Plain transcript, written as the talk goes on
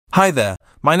Hi there,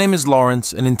 my name is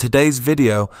Lawrence, and in today's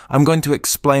video I'm going to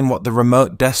explain what the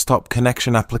Remote Desktop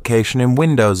Connection application in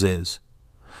Windows is.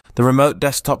 The Remote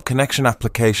Desktop Connection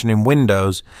application in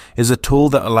Windows is a tool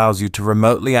that allows you to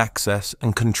remotely access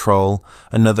and control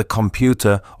another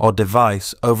computer or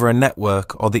device over a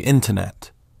network or the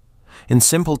internet. In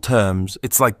simple terms,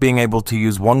 it's like being able to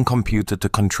use one computer to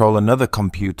control another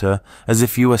computer as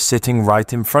if you were sitting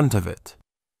right in front of it.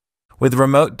 With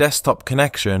Remote Desktop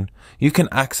Connection, you can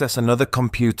access another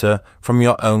computer from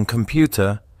your own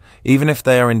computer, even if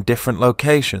they are in different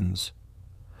locations.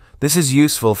 This is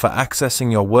useful for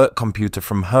accessing your work computer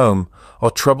from home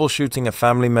or troubleshooting a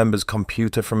family member's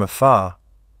computer from afar.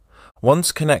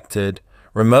 Once connected,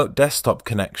 Remote Desktop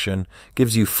Connection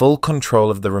gives you full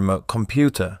control of the remote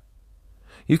computer.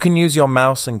 You can use your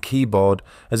mouse and keyboard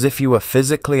as if you were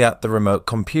physically at the remote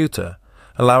computer,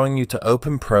 allowing you to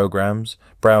open programs,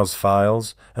 browse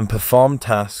files, and perform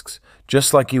tasks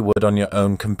just like you would on your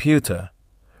own computer.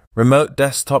 Remote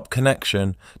Desktop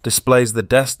Connection displays the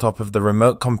desktop of the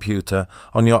remote computer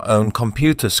on your own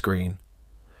computer screen.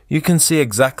 You can see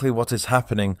exactly what is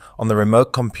happening on the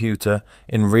remote computer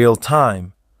in real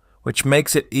time, which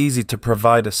makes it easy to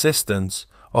provide assistance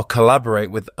or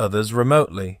collaborate with others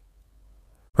remotely.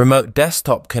 Remote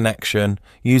Desktop Connection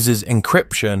uses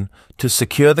encryption to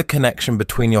secure the connection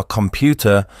between your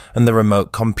computer and the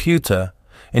remote computer,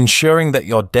 ensuring that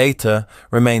your data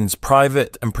remains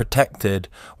private and protected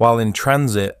while in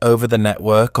transit over the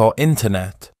network or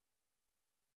internet.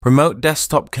 Remote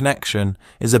Desktop Connection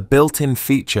is a built-in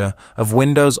feature of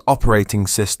Windows operating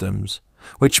systems,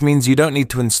 which means you don't need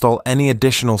to install any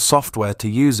additional software to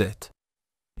use it.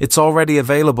 It's already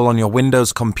available on your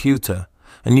Windows computer,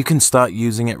 and you can start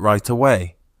using it right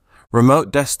away.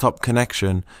 Remote Desktop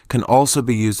Connection can also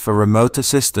be used for remote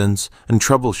assistance and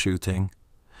troubleshooting.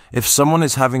 If someone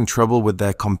is having trouble with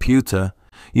their computer,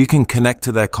 you can connect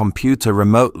to their computer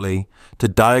remotely to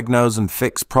diagnose and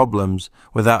fix problems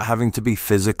without having to be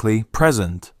physically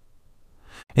present.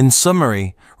 In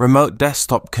summary, Remote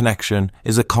Desktop Connection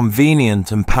is a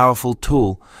convenient and powerful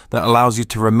tool that allows you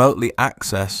to remotely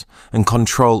access and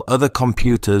control other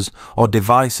computers or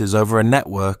devices over a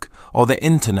network or the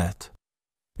internet.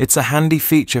 It's a handy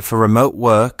feature for remote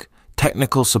work,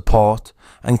 technical support,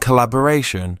 and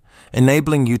collaboration,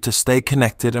 enabling you to stay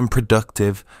connected and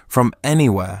productive from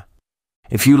anywhere.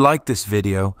 If you like this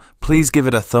video, please give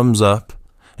it a thumbs up,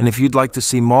 and if you'd like to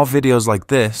see more videos like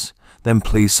this, then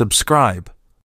please subscribe.